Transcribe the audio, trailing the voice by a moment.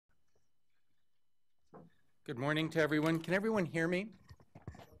Good morning to everyone. Can everyone hear me?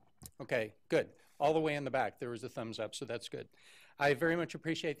 Okay, good. All the way in the back, there was a thumbs up, so that's good. I very much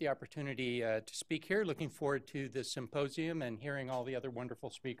appreciate the opportunity to speak here. Looking forward to this symposium and hearing all the other wonderful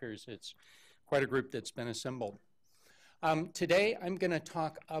speakers. It's quite a group that's been assembled. Today, I'm going to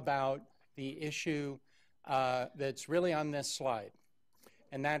talk about the issue that's really on this slide,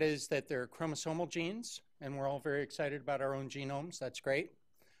 and that is that there are chromosomal genes, and we're all very excited about our own genomes. That's great.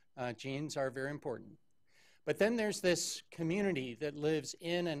 Genes are very important. But then there's this community that lives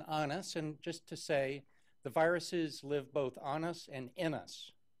in and on us, and just to say, the viruses live both on us and in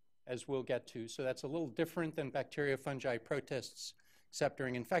us, as we'll get to. So that's a little different than bacteria, fungi, protists, except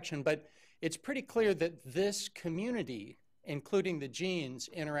during infection. But it's pretty clear that this community, including the genes,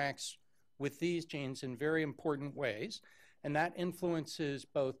 interacts with these genes in very important ways. And that influences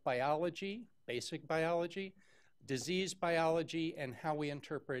both biology, basic biology, disease biology, and how we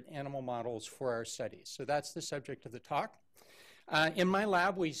interpret animal models for our studies. So that's the subject of the talk. In my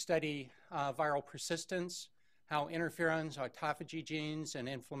lab, we study viral persistence, how interferons, autophagy genes, and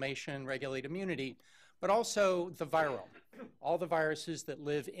inflammation regulate immunity, but also the virome, all the viruses that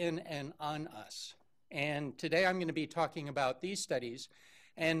live in and on us. And today I'm going to be talking about these studies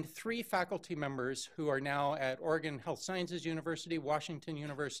and three faculty members who are now at Oregon Health Sciences University, Washington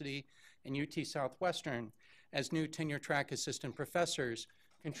University, and UT Southwestern as new tenure track assistant professors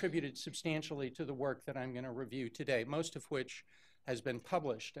contributed substantially to the work that I'm going to review today, most of which has been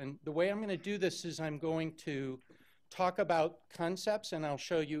published. And the way I'm going to do this is I'm going to talk about concepts, and I'll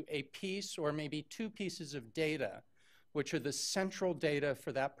show you a piece or maybe two pieces of data, which are the central data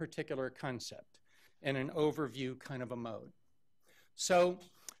for that particular concept in an overview kind of a mode. So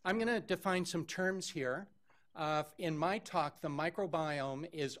I'm going to define some terms here. In my talk, the microbiome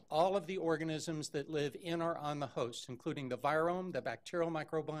is all of the organisms that live in or on the host, including the virome, the bacterial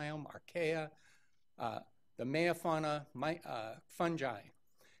microbiome, archaea, the meiofauna, fungi.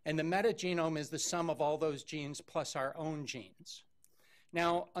 And the metagenome is the sum of all those genes plus our own genes.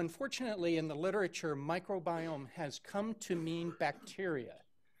 Now, unfortunately, in the literature, microbiome has come to mean bacteria,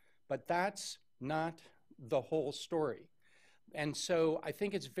 but that's not the whole story. And so I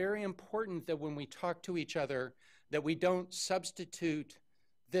think it's very important that when we talk to each other that we don't substitute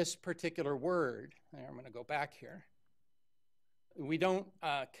this particular word. I'm going to go back here. We don't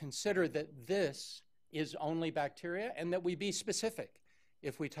consider that this is only bacteria and that we be specific.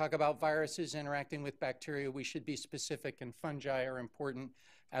 If we talk about viruses interacting with bacteria, we should be specific, and fungi are important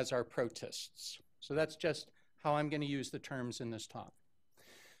as are protists. So that's just how I'm going to use the terms in this talk.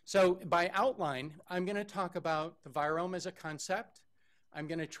 So by outline, I'm going to talk about the virome as a concept. I'm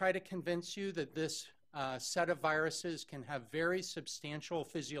going to try to convince you that this set of viruses can have very substantial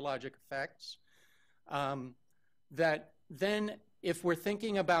physiologic effects. That then, if we're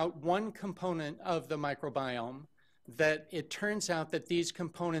thinking about one component of the microbiome, that it turns out that these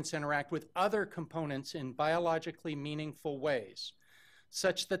components interact with other components in biologically meaningful ways,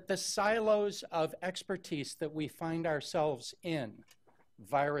 such that the silos of expertise that we find ourselves in,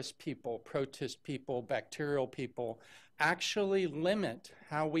 virus people, protist people, bacterial people, actually limit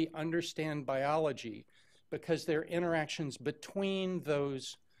how we understand biology because there are interactions between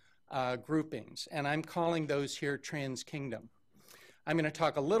those groupings. And I'm calling those here trans-kingdom. I'm going to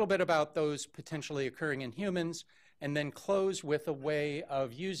talk a little bit about those potentially occurring in humans and then close with a way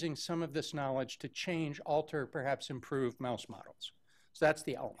of using some of this knowledge to change, alter, perhaps improve mouse models. So that's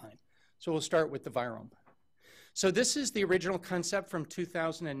the outline. So we'll start with the virome. So this is the original concept from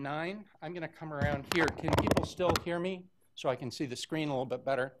 2009. I'm going to come around here. Can people still hear me so I can see the screen a little bit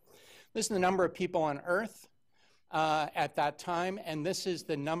better? This is the number of people on Earth at that time, and this is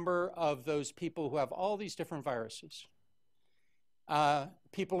the number of those people who have all these different viruses.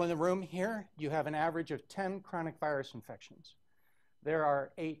 People in the room here, you have an average of 10 chronic virus infections. There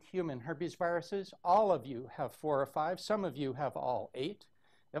are 8 human herpes viruses. All of you have 4 or 5. Some of you have all 8.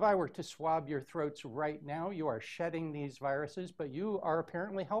 If I were to swab your throats right now, you are shedding these viruses, but you are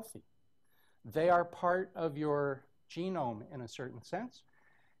apparently healthy. They are part of your genome in a certain sense,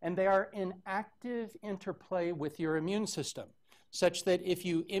 and they are in active interplay with your immune system, such that if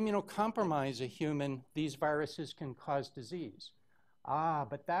you immunocompromise a human, these viruses can cause disease.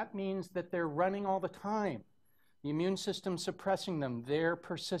 But that means that they're running all the time. The immune system suppressing them, they're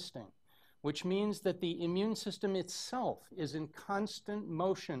persisting, which means that the immune system itself is in constant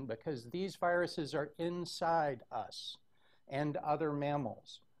motion because these viruses are inside us and other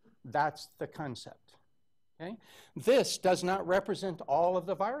mammals. That's the concept. Okay? This does not represent all of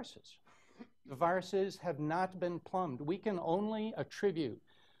the viruses. The viruses have not been plumbed. We can only attribute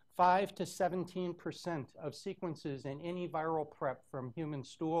 5 to 17% of sequences in any viral prep from human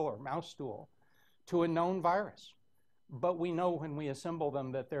stool or mouse stool to a known virus. But we know when we assemble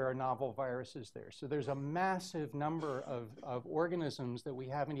them that there are novel viruses there. So there's a massive number of organisms that we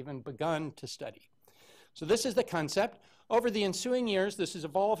haven't even begun to study. So this is the concept. Over the ensuing years, this has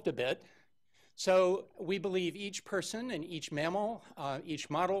evolved a bit. So we believe each person and each mammal, each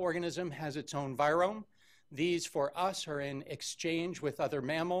model organism has its own virome. These, for us, are in exchange with other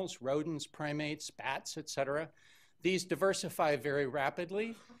mammals, rodents, primates, bats, etc. These diversify very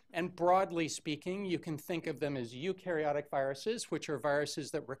rapidly, and broadly speaking, you can think of them as eukaryotic viruses, which are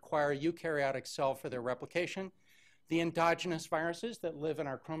viruses that require a eukaryotic cell for their replication, the endogenous viruses that live in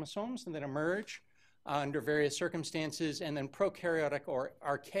our chromosomes and that emerge under various circumstances, and then prokaryotic or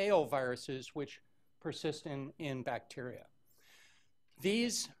archaeal viruses, which persist in bacteria.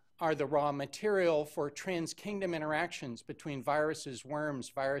 These are the raw material for trans-kingdom interactions between viruses, worms,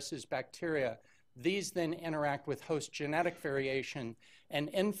 viruses, bacteria. These then interact with host genetic variation and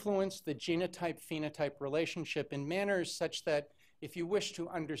influence the genotype-phenotype relationship in manners such that if you wish to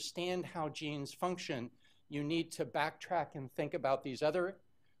understand how genes function, you need to backtrack and think about these other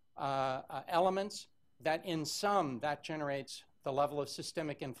elements that in sum, that generates the level of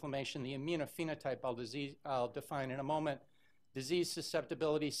systemic inflammation, the immunophenotype I'll define in a moment, disease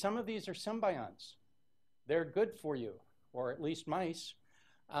susceptibility. Some of these are symbionts. They're good for you, or at least mice.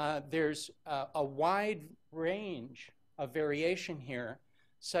 There's a wide range of variation here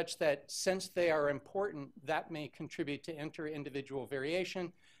such that since they are important, that may contribute to inter-individual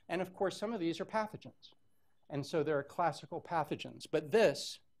variation. And of course, some of these are pathogens. And so there are classical pathogens. But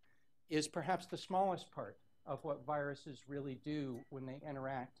this is perhaps the smallest part of what viruses really do when they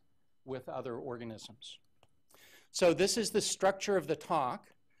interact with other organisms. So this is the structure of the talk.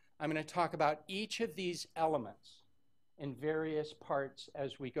 I'm going to talk about each of these elements in various parts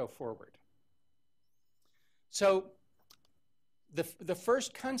as we go forward. So the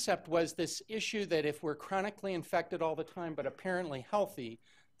first concept was this issue that if we're chronically infected all the time but apparently healthy,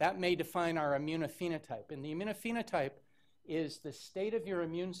 that may define our immunophenotype. And the immunophenotype is the state of your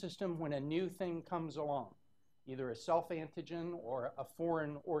immune system when a new thing comes along, either a self-antigen or a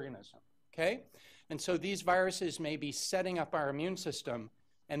foreign organism, okay? And so these viruses may be setting up our immune system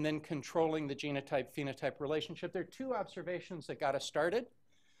and then controlling the genotype-phenotype relationship. There are two observations that got us started.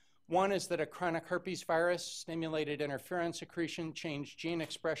 One is that a chronic herpes virus stimulated interferon secretion, changed gene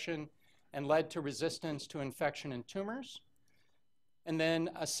expression, and led to resistance to infection in tumors. And then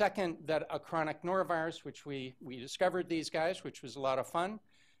a second, that a chronic norovirus, which we discovered these guys, which was a lot of fun,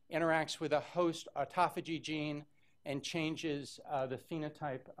 interacts with a host autophagy gene and changes the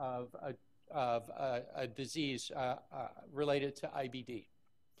phenotype of a disease related to IBD.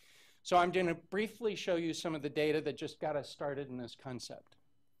 So I'm going to briefly show you some of the data that just got us started in this concept.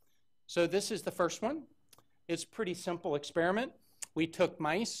 So this is the first one. It's a pretty simple experiment. We took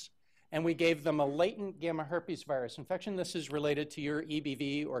mice and we gave them a latent gamma herpes virus infection. This is related to your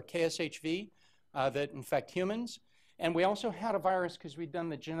EBV or KSHV that infect humans. And we also had a virus because we'd done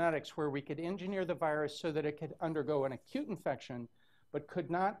the genetics where we could engineer the virus so that it could undergo an acute infection, but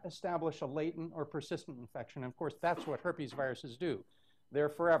could not establish a latent or persistent infection. And of course, that's what herpes viruses do. They're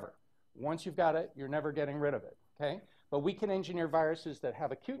forever. Once you've got it, you're never getting rid of it, okay? But we can engineer viruses that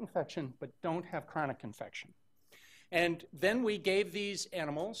have acute infection but don't have chronic infection. And then we gave these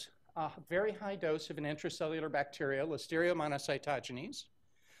animals a very high dose of an intracellular bacteria, Listeria monocytogenes.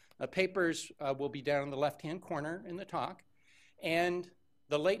 The papers will be down in the left-hand corner in the talk. And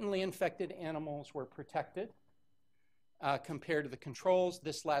the latently infected animals were protected compared to the controls.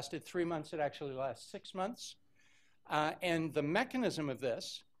 This lasted 3 months. It actually lasts 6 months. And the mechanism of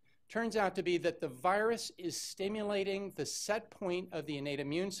this turns out to be that the virus is stimulating the set point of the innate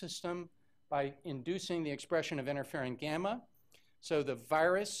immune system by inducing the expression of interferon-gamma. So the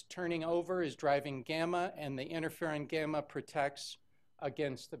virus turning over is driving gamma, and the interferon-gamma protects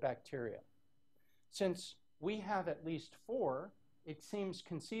against the bacteria. Since we have at least 4, it seems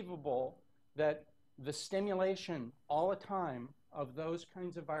conceivable that the stimulation all the time of those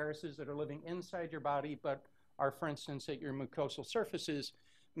kinds of viruses that are living inside your body but are, for instance, at your mucosal surfaces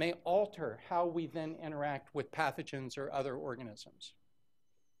may alter how we then interact with pathogens or other organisms.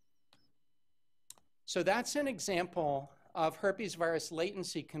 So that's an example of herpes virus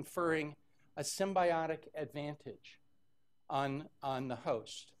latency conferring a symbiotic advantage on the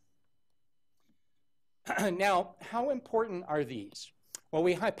host. Now, how important are these? Well,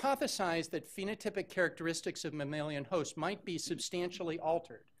 we hypothesized that phenotypic characteristics of mammalian hosts might be substantially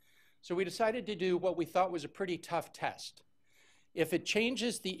altered. So we decided to do what we thought was a pretty tough test. If it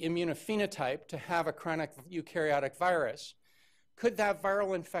changes the immunophenotype to have a chronic eukaryotic virus, could that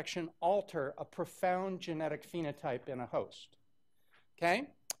viral infection alter a profound genetic phenotype in a host? Okay?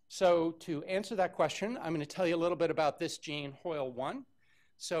 So to answer that question, I'm going to tell you a little bit about this gene, HOIL1.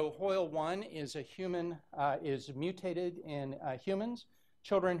 So HOIL1 is a human, is mutated in humans.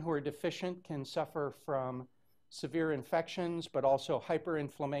 Children who are deficient can suffer from severe infections, but also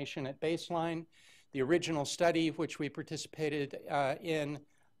hyperinflammation at baseline. The original study, which we participated in,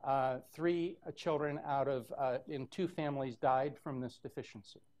 3 children out of, in 2 families died from this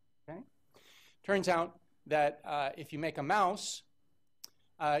deficiency. Okay? Turns out that if you make a mouse,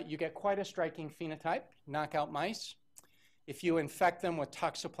 you get quite a striking phenotype, knockout mice. If you infect them with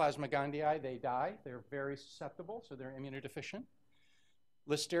Toxoplasma gondii, they die. They're very susceptible, so they're immunodeficient.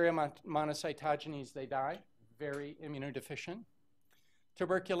 Listeria monocytogenes, they die, very immunodeficient.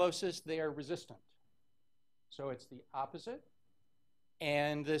 Tuberculosis, they are resistant. So it's the opposite.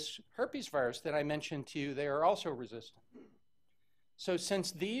 And this herpes virus that I mentioned to you, they are also resistant. So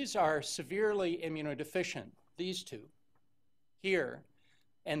since these are severely immunodeficient, these 2 here,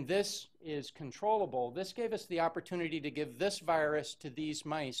 and this is controllable, this gave us the opportunity to give this virus to these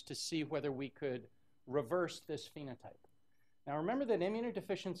mice to see whether we could reverse this phenotype. Now remember that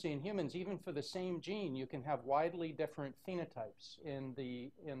immunodeficiency in humans, even for the same gene, you can have widely different phenotypes in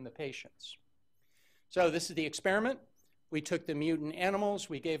the patients. So this is the experiment. We took the mutant animals,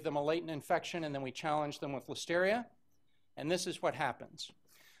 we gave them a latent infection, and then we challenged them with Listeria. And this is what happens.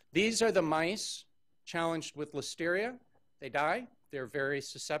 These are the mice challenged with Listeria. They die. They're very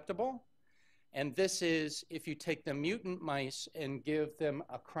susceptible. And this is if you take the mutant mice and give them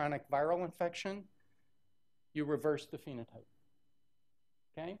a chronic viral infection, you reverse the phenotype.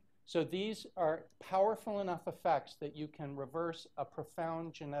 Okay? So these are powerful enough effects that you can reverse a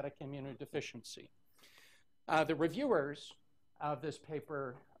profound genetic immunodeficiency. The reviewers of this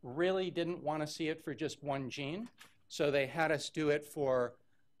paper really didn't want to see it for just one gene, so they had us do it for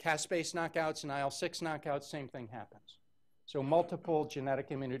caspase knockouts and IL-6 knockouts. Same thing happens. So multiple genetic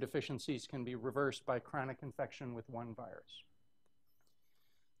immunodeficiencies can be reversed by chronic infection with one virus.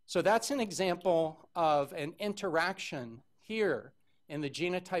 So that's an example of an interaction here in the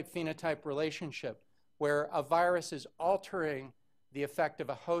genotype-phenotype relationship where a virus is altering the effect of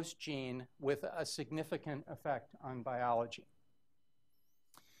a host gene with a significant effect on biology.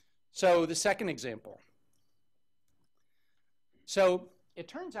 So the second example. So it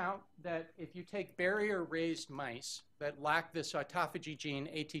turns out that if you take barrier-raised mice that lack this autophagy gene,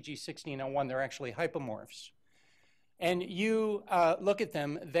 ATG1601, they're actually hypomorphs, and you look at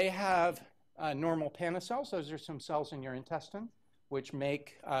them, they have normal Panna cells. Those are some cells in your intestine which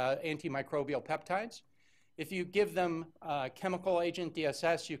make antimicrobial peptides. If you give them chemical agent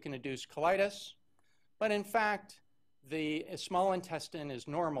DSS, you can induce colitis. But in fact, the small intestine is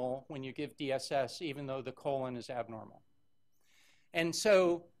normal when you give DSS, even though the colon is abnormal. And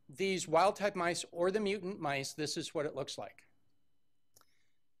so these wild-type mice or the mutant mice, this is what it looks like.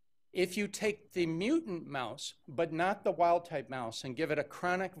 If you take the mutant mouse, but not the wild-type mouse, and give it a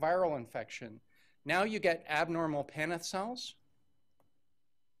chronic viral infection, now you get abnormal Paneth cells.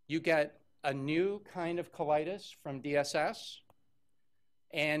 You get a new kind of colitis from DSS.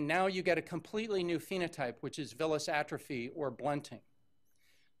 And now you get a completely new phenotype, which is villus atrophy or blunting.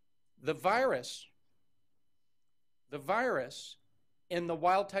 The virus in the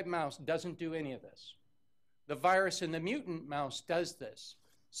wild-type mouse doesn't do any of this. The virus in the mutant mouse does this.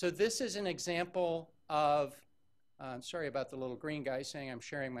 So this is an example of, sorry about the little green guy saying I'm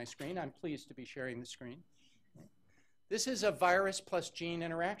sharing my screen. I'm pleased to be sharing the screen. This is a virus plus gene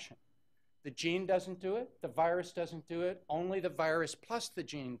interaction. The gene doesn't do it. The virus doesn't do it. Only the virus plus the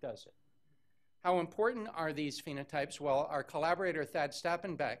gene does it. How important are these phenotypes? Well, our collaborator, Thad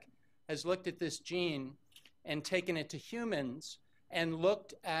Stappenbeck, has looked at this gene and taken it to humans and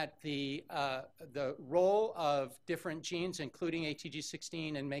looked at the role of different genes, including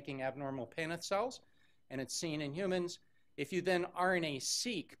ATG16, in making abnormal Paneth cells, and it's seen in humans. If you then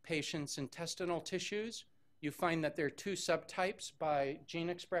RNA-seq patients' intestinal tissues, you find that there are 2 subtypes by gene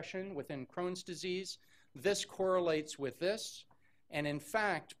expression within Crohn's disease. This correlates with this, and in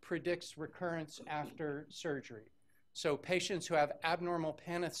fact predicts recurrence after surgery. So patients who have abnormal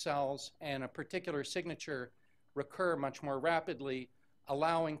Paneth cells and a particular signature recur much more rapidly,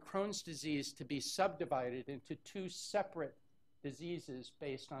 allowing Crohn's disease to be subdivided into 2 separate diseases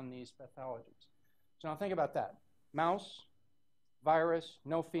based on these pathologies. So now think about that. Mouse, virus,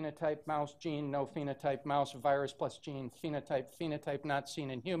 no phenotype, mouse, gene, no phenotype, mouse, virus plus gene, phenotype, phenotype not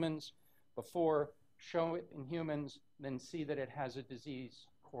seen in humans before, show it in humans, then see that it has a disease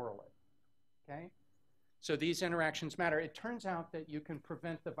correlate, okay? So these interactions matter. It turns out that you can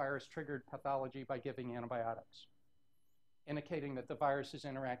prevent the virus-triggered pathology by giving antibiotics, indicating that the virus is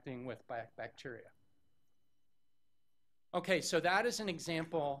interacting with bacteria. Okay, so that is an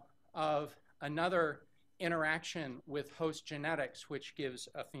example of another interaction with host genetics, which gives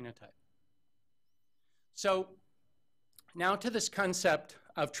a phenotype. So now to this concept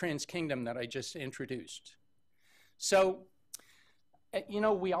of transkingdom that I just introduced. So, you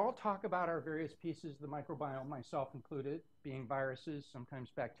know, we all talk about our various pieces of the microbiome, myself included, being viruses,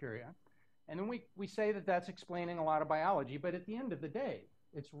 sometimes bacteria. And then we say that that's explaining a lot of biology, but at the end of the day,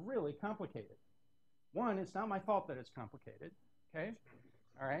 it's really complicated. One, it's not my fault that it's complicated, okay?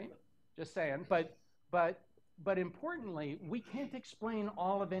 All right, just saying. But importantly, we can't explain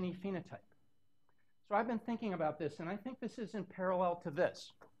all of any phenotype. So I've been thinking about this, and I think this is in parallel to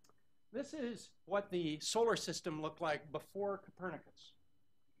this. This is what the solar system looked like before Copernicus.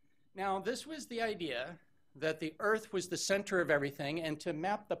 Now, this was the idea that the Earth was the center of everything, and to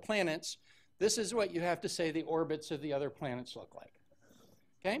map the planets, this is what you have to say the orbits of the other planets look like.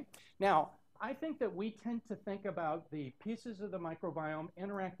 Okay? Now, I think that we tend to think about the pieces of the microbiome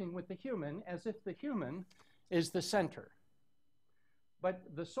interacting with the human as if the human is the center. But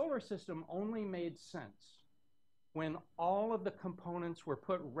the solar system only made sense when all of the components were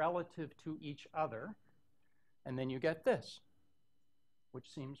put relative to each other, and then you get this,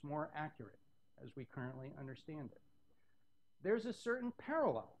 which seems more accurate as we currently understand it. There's a certain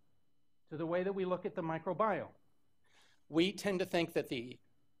parallel to the way that we look at the microbiome. We tend to think that the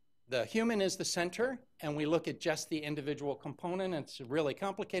human is the center, and we look at just the individual component. It's really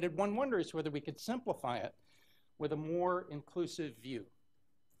complicated. One wonders whether we could simplify it with a more inclusive view.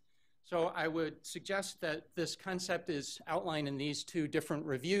 So I would suggest that this concept is outlined in these two different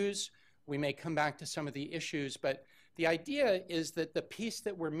reviews. We may come back to some of the issues, but the idea is that the piece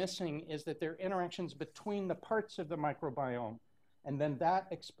that we're missing is that there are interactions between the parts of the microbiome, and then that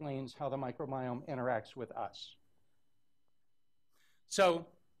explains how the microbiome interacts with us. So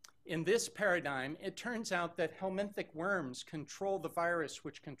in this paradigm, it turns out that helminthic worms control the virus,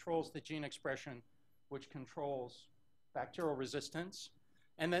 which controls the gene expression, which controls bacterial resistance,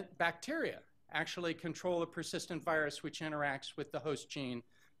 and that bacteria actually control a persistent virus which interacts with the host gene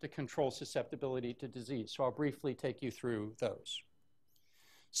to control susceptibility to disease. So I'll briefly take you through those.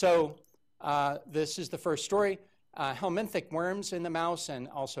 So this is the first story. Helminthic worms in the mouse and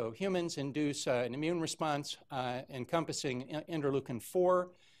also humans induce an immune response encompassing interleukin-4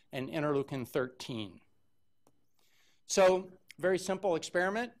 and interleukin-13. So very simple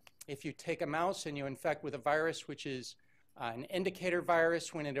experiment. If you take a mouse and you infect with a virus, which is an indicator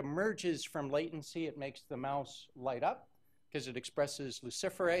virus, when it emerges from latency, it makes the mouse light up because it expresses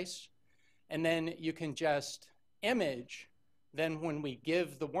luciferase. And then you can just image. Then when we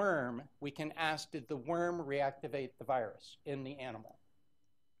give the worm, we can ask, did the worm reactivate the virus in the animal?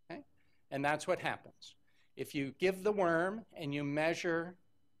 Okay? And that's what happens. If you give the worm and you measure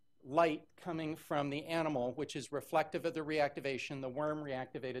light coming from the animal, which is reflective of the reactivation, the worm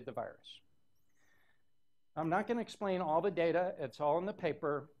reactivated the virus. I'm not going to explain all the data. It's all in the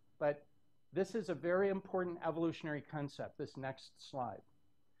paper, but this is a very important evolutionary concept, this next slide.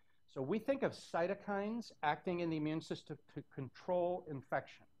 So we think of cytokines acting in the immune system to control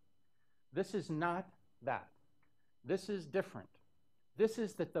infection. This is not that. This is different. This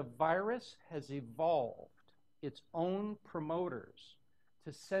is that the virus has evolved its own promoters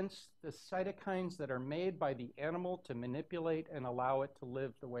to sense the cytokines that are made by the animal to manipulate and allow it to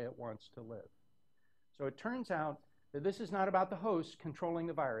live the way it wants to live. So it turns out that this is not about the host controlling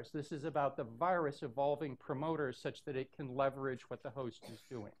the virus. This is about the virus evolving promoters such that it can leverage what the host is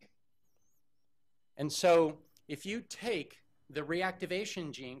doing. And so if you take the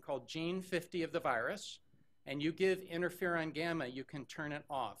reactivation gene called gene 50 of the virus and you give interferon gamma, you can turn it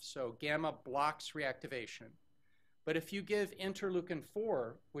off. So gamma blocks reactivation. But if you give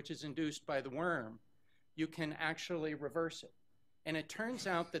interleukin-4, which is induced by the worm, you can actually reverse it. And it turns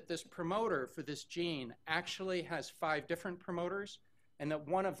out that this promoter for this gene actually has 5 different promoters, and that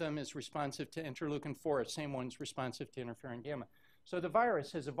one of them is responsive to interleukin-4, the same one's responsive to interferon gamma. So the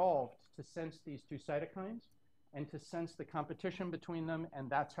virus has evolved to sense these 2 cytokines and to sense the competition between them,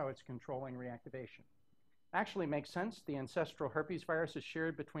 and that's how it's controlling reactivation. Actually makes sense. The ancestral herpes virus is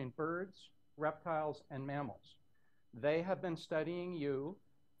shared between birds, reptiles, and mammals. They have been studying you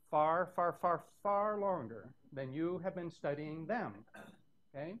far, far, far, far longer than you have been studying them,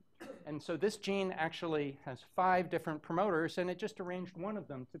 okay? And so this gene actually has 5 different promoters, and it just arranged one of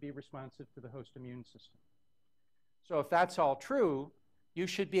them to be responsive to the host immune system. So if that's all true, you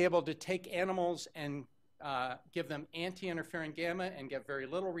should be able to take animals and give them anti-interferon gamma and get very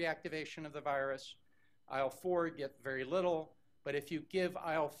little reactivation of the virus. IL-4 get very little, but if you give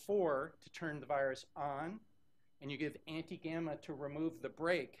IL-4 to turn the virus on, and you give anti-gamma to remove the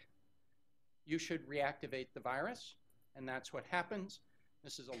brake, you should reactivate the virus. and that's what happens.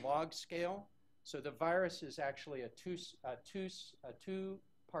 This is a log scale. So the virus is actually a two-part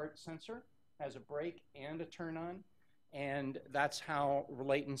sensor, has a break and a turn on, and that's how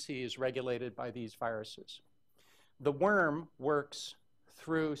latency is regulated by these viruses. The worm works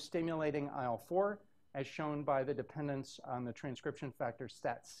through stimulating IL-4, as shown by the dependence on the transcription factor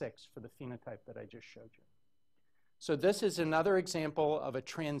STAT6 for the phenotype that I just showed you. So this is another example of a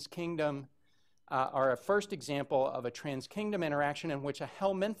transkingdom, or a first example of a transkingdom interaction in which a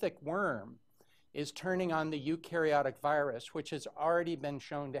helminthic worm is turning on the eukaryotic virus, which has already been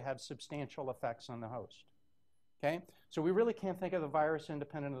shown to have substantial effects on the host. Okay? So we really can't think of the virus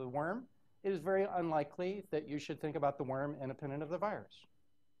independent of the worm. It is very unlikely that you should think about the worm independent of the virus.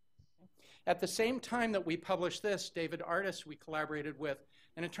 At the same time that we published this, David Artis we collaborated with,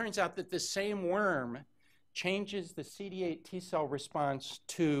 and it turns out that this same worm changes the CD8 T cell response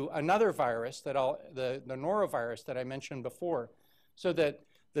to another virus, the norovirus that I mentioned before, so that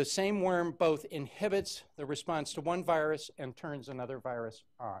the same worm both inhibits the response to one virus and turns another virus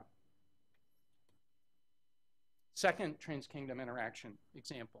on. Second transkingdom interaction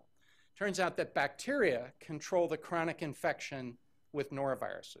example. Turns out that bacteria control the chronic infection with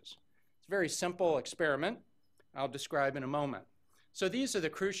noroviruses. It's a very simple experiment I'll describe in a moment. So these are the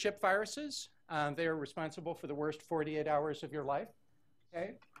cruise ship viruses. They are responsible for the worst 48 hours of your life,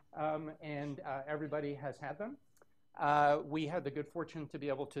 okay? Everybody has had them. We had the good fortune to be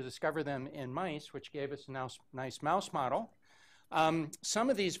able to discover them in mice, which gave us a nice mouse model. Some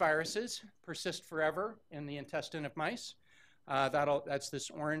of these viruses persist forever in the intestine of mice. That's this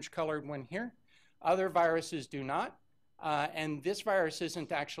orange-colored one here. Other viruses do not. And this virus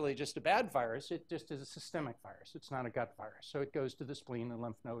isn't actually just a bad virus. It just is a systemic virus. It's not a gut virus. So it goes to the spleen and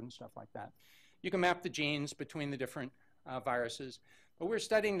lymph node and stuff like that. You can map the genes between the different viruses. But we're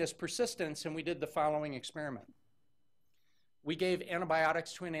studying this persistence, and we did the following experiment. We gave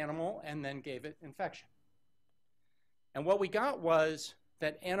antibiotics to an animal and then gave it infection. And what we got was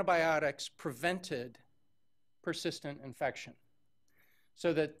that antibiotics prevented persistent infection,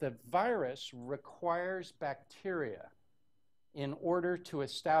 so that the virus requires bacteria in order to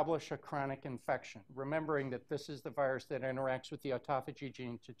establish a chronic infection, remembering that this is the virus that interacts with the autophagy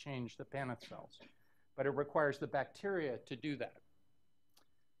gene to change the Paneth cells. But it requires the bacteria to do that.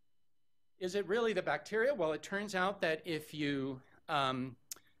 Is it really the bacteria? Well, it turns out that if you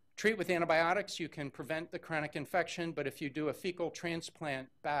treat with antibiotics, you can prevent the chronic infection, but if you do a fecal transplant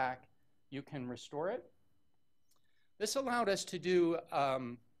back, you can restore it. This allowed us to do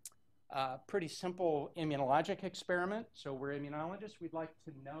a pretty simple immunologic experiment. So we're immunologists. We'd like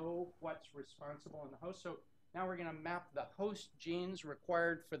to know what's responsible in the host. So now we're going to map the host genes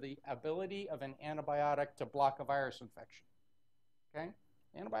required for the ability of an antibiotic to block a virus infection. Okay?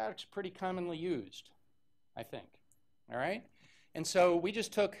 Antibiotics are pretty commonly used, I think. All right? And so we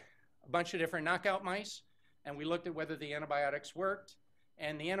just took a bunch of different knockout mice, and we looked at whether the antibiotics worked.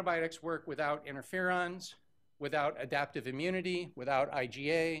 And the antibiotics work without interferons, without adaptive immunity, without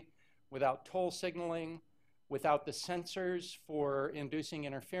IgA, without toll signaling, without the sensors for inducing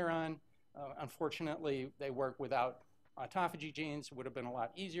interferon. Unfortunately, they work without autophagy genes. It would have been a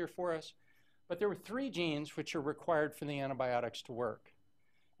lot easier for us. But there were 3 genes which are required for the antibiotics to work.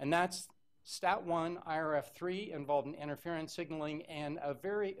 And that's STAT1, IRF3, involved in interferon signaling, and a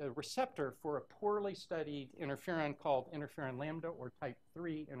receptor for a poorly studied interferon called interferon-λ, or type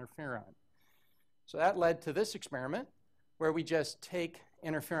 3 interferon. So that led to this experiment, where we just take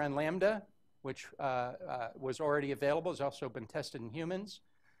interferon-λ, which was already available, has also been tested in humans,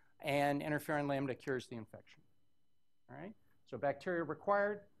 and interferon-λ cures the infection. All right? So bacteria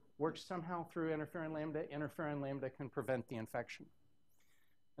required, works somehow through interferon-λ. Interferon-λ can prevent the infection.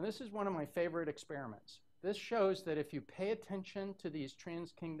 And this is one of my favorite experiments. This shows that if you pay attention to these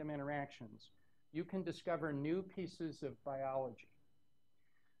transkingdom interactions, you can discover new pieces of biology.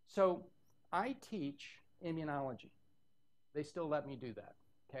 So I teach immunology. They still let me do that,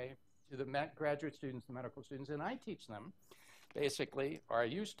 okay, to the graduate students, the medical students. And I teach them, basically, or I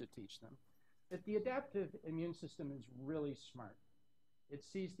used to teach them, that the adaptive immune system is really smart. It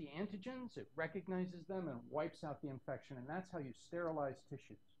sees the antigens, it recognizes them, and wipes out the infection. And that's how you sterilize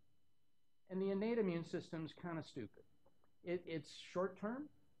tissues. And the innate immune system's kind of stupid. It's short-term.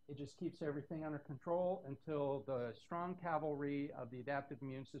 It just keeps everything under control until the strong cavalry of the adaptive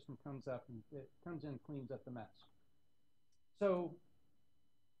immune system comes up and it comes in and cleans up the mess. So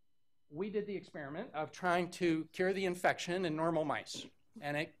we did the experiment of trying to cure the infection in normal mice.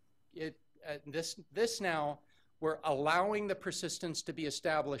 And this now, we're allowing the persistence to be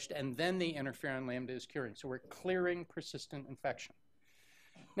established, and then the interferon-λ is curing. So we're clearing persistent infection.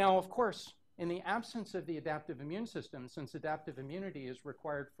 Now, of course, In the absence of the adaptive immune system, since adaptive immunity is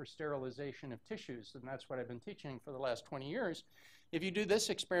required for sterilization of tissues, and that's what I've been teaching for the last 20 years, if you do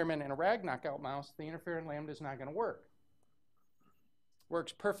this experiment in a rag knockout mouse, the interferon-λ is not going to work.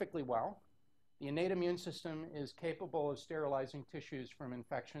 Works perfectly well. The innate immune system is capable of sterilizing tissues from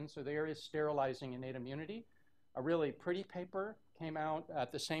infection, so there is sterilizing innate immunity. A really pretty paper came out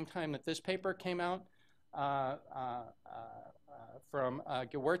at the same time that this paper came out from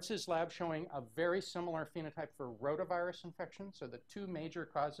Gewertz's lab, showing a very similar phenotype for rotavirus infection. So the two major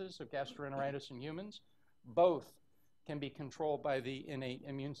causes of gastroenteritis in humans, both can be controlled by the innate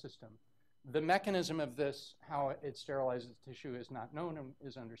immune system. The mechanism of this, how it sterilizes tissue, is not known and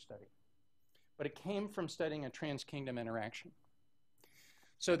is under study. But it came from studying a trans-kingdom interaction.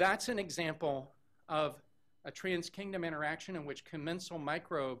 So that's an example of a trans-kingdom interaction in which commensal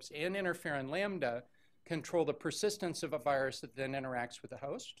microbes and interferon-λ control the persistence of a virus that then interacts with the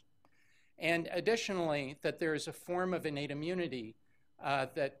host. And additionally, that there is a form of innate immunity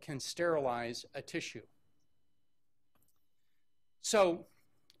that can sterilize a tissue. So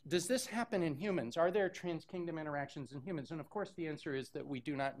does this happen in humans? Are there trans-kingdom interactions in humans? And of course, the answer is that we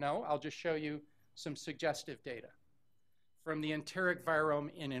do not know. I'll just show you some suggestive data from the enteric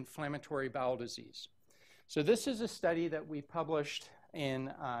virome in inflammatory bowel disease. So this is a study that we published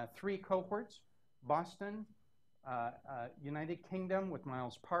in 3 cohorts: Boston, United Kingdom with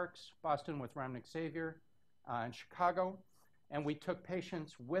Miles Parks, Boston with Ramnik Xavier, and Chicago. And we took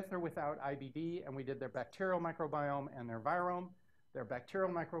patients with or without IBD, and we did their bacterial microbiome and their virome. Their bacterial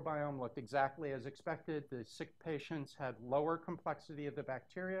microbiome looked exactly as expected. The sick patients had lower complexity of the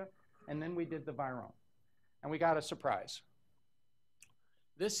bacteria, and then we did the virome. And we got a surprise.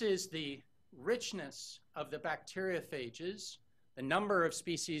 This is the richness of the bacteriophages, the number of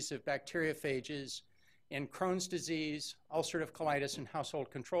species of bacteriophages in Crohn's disease, ulcerative colitis, and household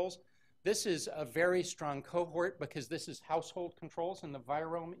controls. This is a very strong cohort because this is household controls, and the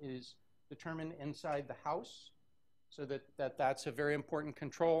virome is determined inside the house, so that's a very important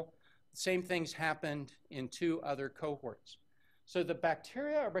control. The same things happened in 2 other cohorts. So the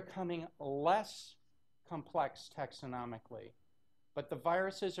bacteria are becoming less complex taxonomically, but the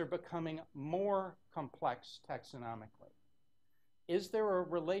viruses are becoming more complex taxonomically. Is there a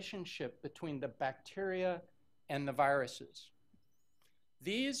relationship between the bacteria and the viruses?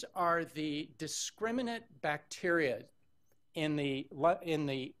 These are the discriminate bacteria in the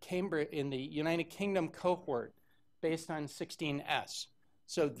United Kingdom cohort based on 16S.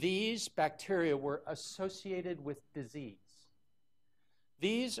 So these bacteria were associated with disease.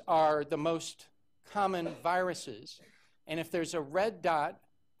 These are the most common viruses. And if there's a red dot,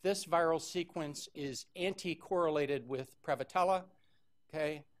 this viral sequence is anti-correlated with Prevotella.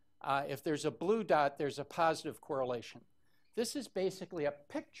 Okay? If there's a blue dot, there's a positive correlation. This is basically a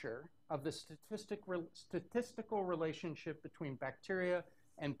picture of the statistical relationship between bacteria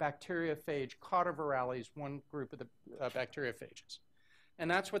and bacteriophage caudavirales, one group of the bacteriophages. And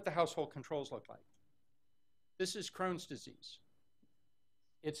that's what the household controls look like. This is Crohn's disease.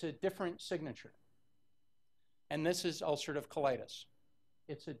 It's a different signature. And this is ulcerative colitis.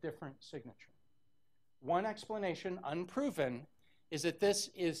 It's a different signature. One explanation, unproven, is that this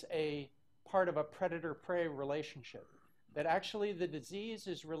is a part of a predator-prey relationship, that actually the disease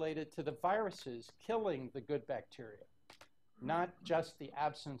is related to the viruses killing the good bacteria, not just the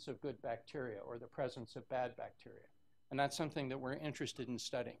absence of good bacteria or the presence of bad bacteria. And that's something that we're interested in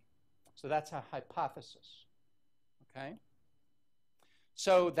studying. So that's a hypothesis, okay?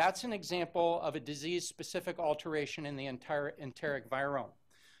 So that's an example of a disease-specific alteration in the entire enteric virome.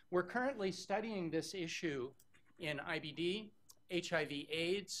 We're currently studying this issue in IBD,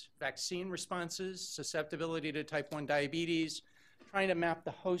 HIV/AIDS, vaccine responses, susceptibility to type 1 diabetes, trying to map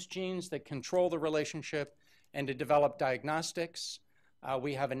the host genes that control the relationship and to develop diagnostics.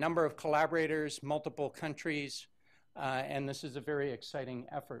 We have a number of collaborators, multiple countries, and this is a very exciting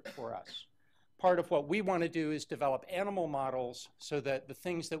effort for us. Part of what we want to do is develop animal models so that the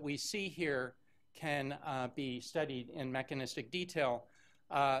things that we see here can be studied in mechanistic detail.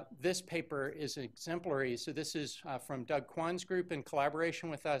 This paper is exemplary. So this is from Doug Kwan's group in collaboration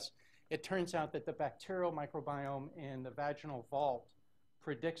with us. It turns out that the bacterial microbiome in the vaginal vault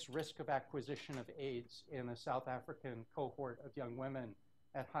predicts risk of acquisition of AIDS in a South African cohort of young women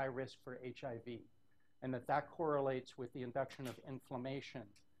at high risk for HIV, and that correlates with the induction of inflammation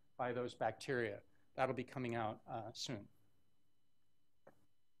by those bacteria. That'll be coming out soon.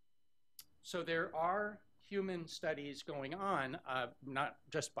 So there are human studies going on, not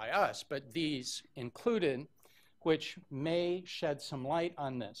just by us, but these included, which may shed some light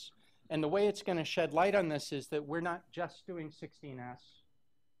on this. And the way it's going to shed light on this is that we're not just doing 16S.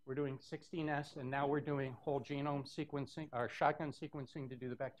 We're doing 16S, and now we're doing whole genome sequencing, or shotgun sequencing to do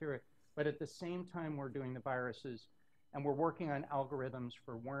the bacteria. But at the same time, we're doing the viruses, and we're working on algorithms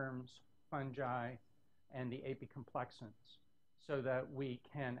for worms, fungi, and the apicomplexans, so that we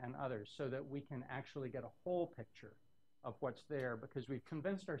can, and others, so that we can actually get a whole picture of what's there, because we've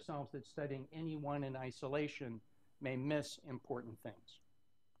convinced ourselves that studying any one in isolation may miss important things.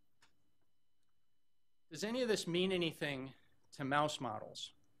 Does any of this mean anything to mouse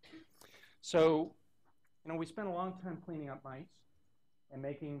models? So, we spent a long time cleaning up mice and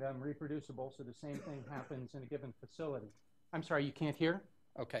making them reproducible so the same thing happens in a given facility. I'm sorry, you can't hear?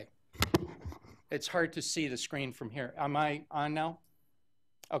 Okay. It's hard to see the screen from here. Am I on now?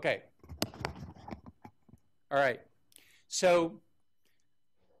 Okay. All right. So,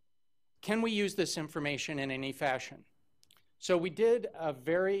 can we use this information in any fashion? So we did a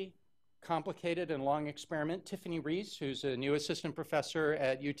very complicated and long experiment. Tiffany Reese, who's a new assistant professor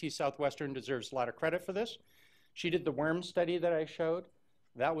at UT Southwestern, deserves a lot of credit for this. She did the worm study that I showed.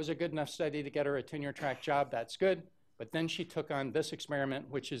 That was a good enough study to get her a tenure track job. That's good. But then she took on this experiment,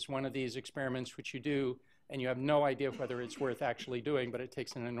 which is one of these experiments which you do, and you have no idea whether it's worth actually doing, but it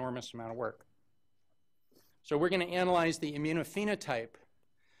takes an enormous amount of work. So we're going to analyze the immunophenotype,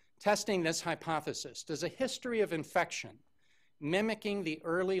 testing this hypothesis. Does a history of infection mimicking the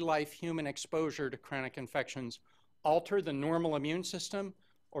early life human exposure to chronic infections alter the normal immune system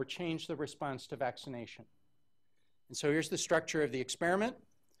or change the response to vaccination? And so here's the structure of the experiment.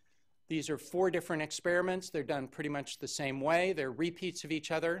 These are 4 different experiments. They're done pretty much the same way. They're repeats of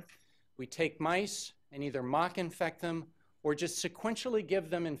each other. We take mice and either mock infect them or just sequentially give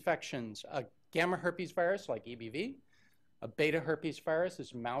them infections. A gamma herpes virus like EBV, a beta herpes virus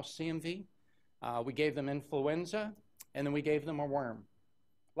is mouse CMV. We gave them influenza, and then we gave them a worm.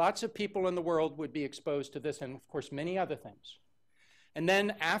 Lots of people in the world would be exposed to this, and of course many other things. And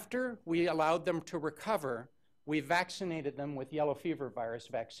then after we allowed them to recover, we vaccinated them with yellow fever virus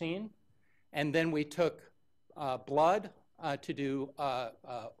vaccine, and then we took blood to do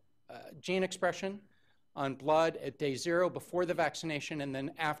gene expression on blood at day 0 before the vaccination and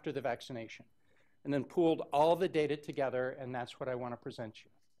then after the vaccination, and then pooled all the data together, and that's what I want to present you.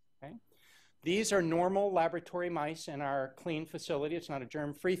 Okay? These are normal laboratory mice in our clean facility. It's not a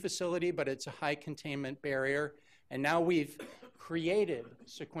germ-free facility, but it's a high containment barrier. And now we've created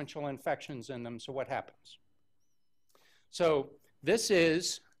sequential infections in them, so what happens? So this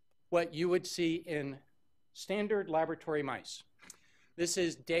is what you would see in standard laboratory mice. This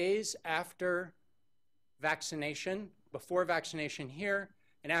is days after vaccination, before vaccination here,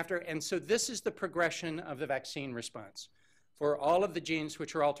 and after. And so this is the progression of the vaccine response. For all of the genes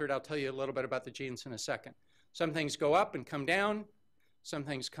which are altered, I'll tell you a little bit about the genes in a second. Some things go up and come down. Some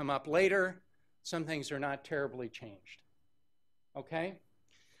things come up later. Some things are not terribly changed. Okay?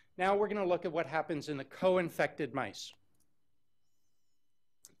 Now we're going to look at what happens in the co-infected mice.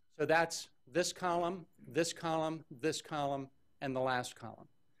 So that's this column, this column, this column, and the last column.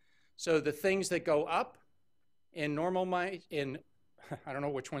 So the things that go up in normal mice, I don't know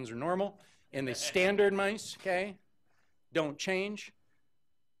which ones are normal, in the standard mice, okay, don't change,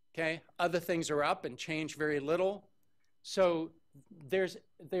 okay? Other things are up and change very little. So there's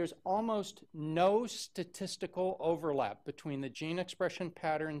almost no statistical overlap between the gene expression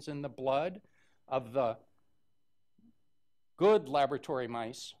patterns in the blood of the good laboratory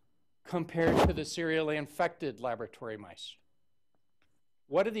mice compared to the serially infected laboratory mice.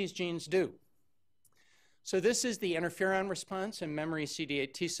 What do these genes do? So this is the interferon response and memory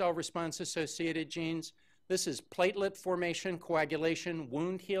CD8 T cell response associated genes. This is platelet formation, coagulation,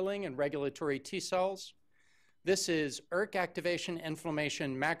 wound healing, and regulatory T cells. This is ERK activation,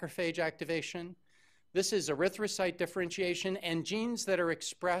 inflammation, macrophage activation. This is erythrocyte differentiation and genes that are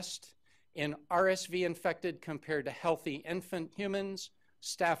expressed in RSV infected compared to healthy infant humans,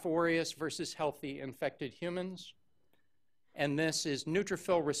 Staph aureus versus healthy infected humans. And this is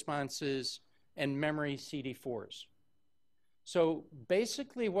neutrophil responses and memory CD4s. So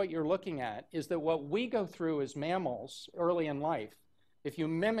basically what you're looking at is that what we go through as mammals early in life, if you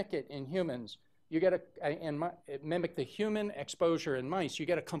mimic it in humans, you get mimic the human exposure in mice, you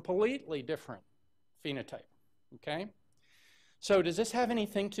get a completely different phenotype, okay? So does this have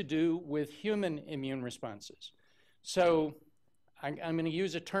anything to do with human immune responses? So I'm going to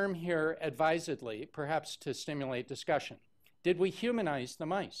use a term here advisedly, perhaps to stimulate discussion. Did we humanize the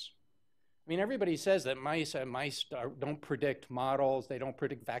mice? I mean, everybody says that mice don't predict models, they don't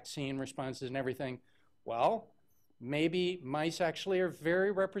predict vaccine responses and everything. Well, maybe mice actually are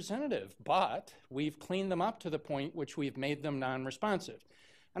very representative, but we've cleaned them up to the point which we've made them non-responsive.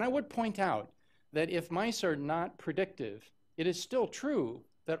 And I would point out that if mice are not predictive, it is still true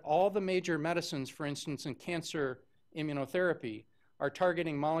that all the major medicines, for instance, in cancer immunotherapy, are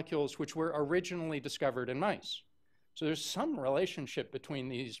targeting molecules which were originally discovered in mice. So there's some relationship between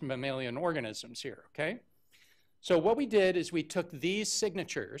these mammalian organisms here, okay? So what we did is we took these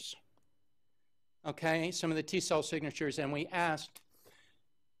signatures, okay, some of the T cell signatures, and we asked,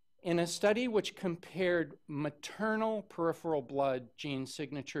 in a study which compared maternal peripheral blood gene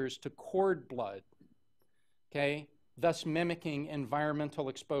signatures to cord blood, okay, thus mimicking environmental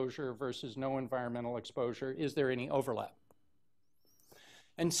exposure versus no environmental exposure, is there any overlap?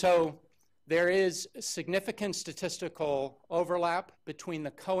 And so there is significant statistical overlap between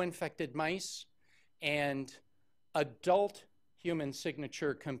the co-infected mice and adult human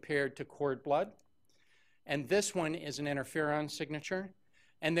signature compared to cord blood. And this one is an interferon signature.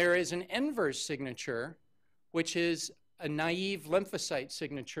 And there is an inverse signature, which is a naive lymphocyte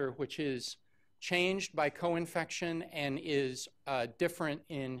signature, which is changed by co-infection and is different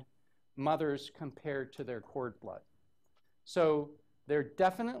in mothers compared to their cord blood. So there are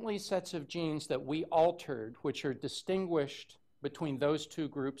definitely sets of genes that we altered, which are distinguished between those two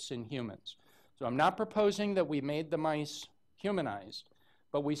groups in humans. So I'm not proposing that we made the mice humanized,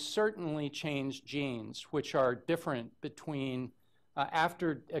 but we certainly changed genes which are different between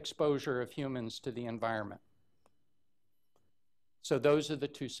after exposure of humans to the environment. So those are the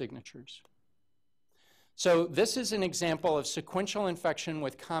two signatures. So this is an example of sequential infection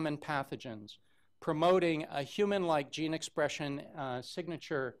with common pathogens, promoting a human-like gene expression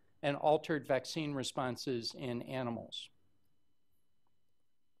signature and altered vaccine responses in animals.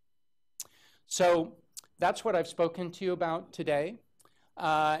 So that's what I've spoken to you about today.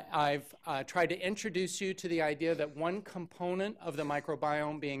 I've tried to introduce you to the idea that one component of the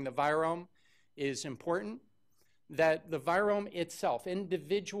microbiome, being the virome, is important, that the virome itself,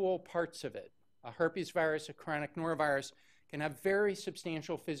 individual parts of it, a herpes virus, a chronic norovirus, can have very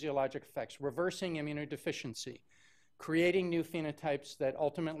substantial physiologic effects, reversing immunodeficiency, creating new phenotypes that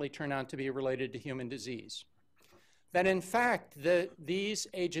ultimately turn out to be related to human disease. That in fact, these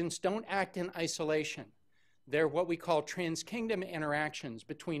agents don't act in isolation. They're what we call transkingdom interactions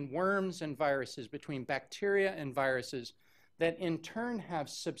between worms and viruses, between bacteria and viruses, that in turn have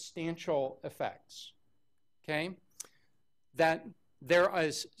substantial effects, okay? That there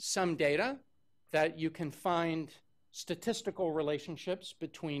is some data that you can find statistical relationships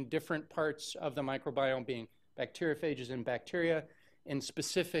between different parts of the microbiome, being bacteriophages and bacteria, in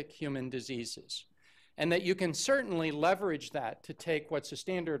specific human diseases. And that you can certainly leverage that to take what's a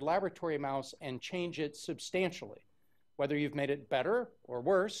standard laboratory mouse and change it substantially. Whether you've made it better or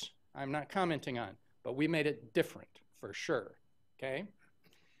worse, I'm not commenting on, but we made it different for sure, okay?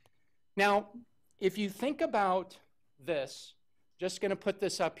 Now, if you think about this, just going to put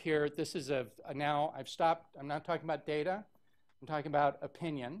this up here. This is now I've stopped. I'm not talking about data. I'm talking about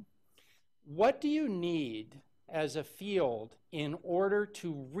opinion. What do you need as a field in order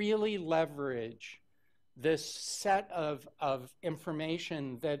to really leverage this set of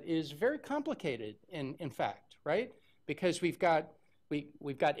information that is very complicated in fact, right? Because we've got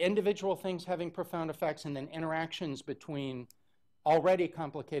individual things having profound effects and then interactions between already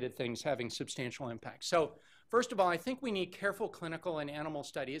complicated things having substantial impact. So first of all, I think we need careful clinical and animal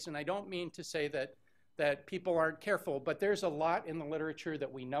studies, and I don't mean to say that people aren't careful, but there's a lot in the literature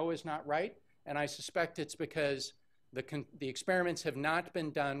that we know is not right, and I suspect it's because the experiments have not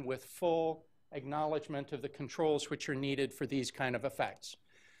been done with full acknowledgement of the controls which are needed for these kind of effects.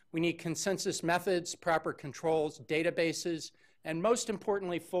 We need consensus methods, proper controls, databases, and most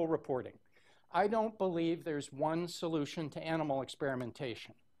importantly, full reporting. I don't believe there's one solution to animal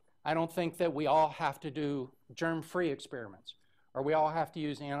experimentation. I don't think that we all have to do germ-free experiments or we all have to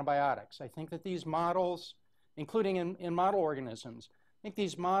use antibiotics. I think that these models, including in model organisms, I think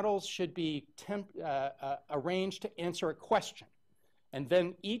these models should be arranged to answer a question. And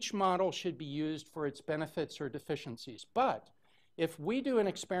then each model should be used for its benefits or deficiencies. But if we do an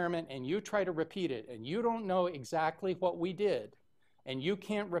experiment and you try to repeat it and you don't know exactly what we did and you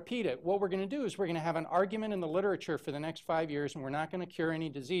can't repeat it, what we're going to do is we're going to have an argument in the literature for the next 5 years and we're not going to cure any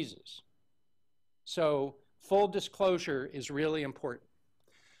diseases. So full disclosure is really important.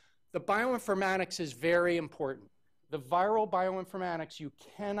 The bioinformatics is very important. The viral bioinformatics you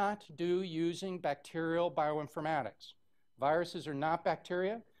cannot do using bacterial bioinformatics. Viruses are not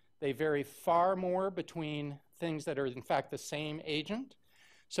bacteria. They vary far more between things that are in fact the same agent.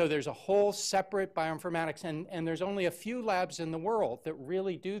 So there's a whole separate bioinformatics, and there's only a few labs in the world that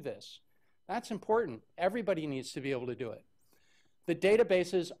really do this. That's important. Everybody needs to be able to do it. The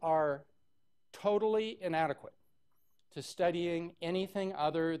databases are totally inadequate to studying anything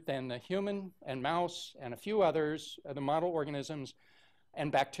other than the human and mouse and a few others, the model organisms,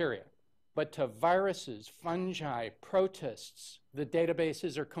 and bacteria. But to viruses, fungi, protists, the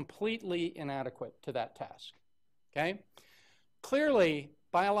databases are completely inadequate to that task, okay? Clearly,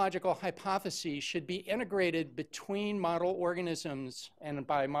 biological hypotheses should be integrated between model organisms, and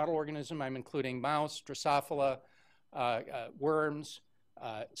by model organism, I'm including mouse, Drosophila, worms,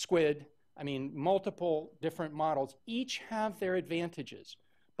 squid. I mean, multiple different models. Each have their advantages,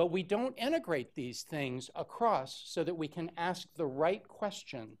 but we don't integrate these things across so that we can ask the right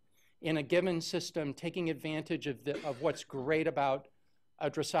question in a given system, taking advantage of what's great about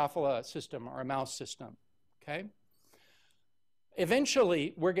a Drosophila system or a mouse system, okay?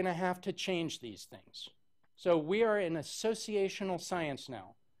 Eventually, we're going to have to change these things. So we are in associational science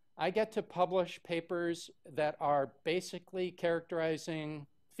now. I get to publish papers that are basically characterizing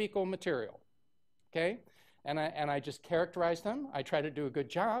fecal material, okay? And I just characterize them. I try to do a good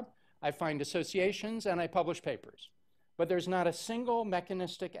job. I find associations, and I publish papers. But there's not a single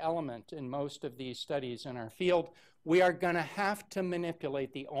mechanistic element in most of these studies in our field. We are going to have to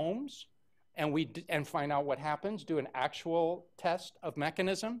manipulate the ohms and find out what happens, do an actual test of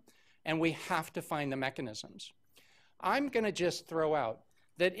mechanism, and we have to find the mechanisms. I'm going to just throw out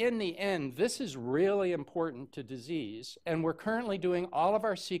that in the end, this is really important to disease, and we're currently doing all of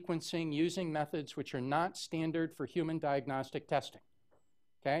our sequencing using methods which are not standard for human diagnostic testing,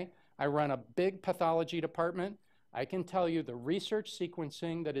 okay? I run a big pathology department. I can tell you the research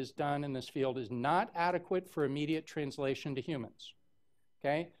sequencing that is done in this field is not adequate for immediate translation to humans,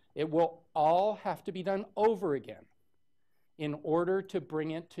 okay? It will all have to be done over again in order to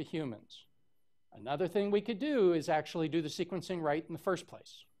bring it to humans. Another thing we could do is actually do the sequencing right in the first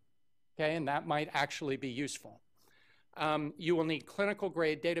place, okay? And that might actually be useful. You will need clinical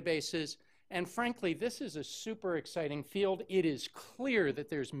grade databases. And frankly, this is a super exciting field. It is clear that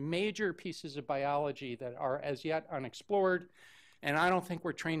there's major pieces of biology that are as yet unexplored. And I don't think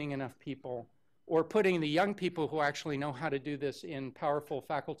we're training enough people or putting the young people who actually know how to do this in powerful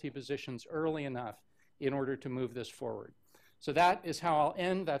faculty positions early enough in order to move this forward. So that is how I'll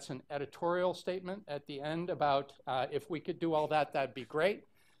end. That's an editorial statement at the end about if we could do all that, that'd be great.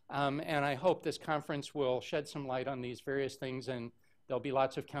 And I hope this conference will shed some light on these various things, and there'll be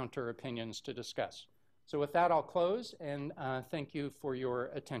lots of counter opinions to discuss. So with that, I'll close, and thank you for your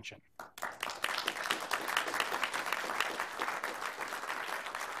attention.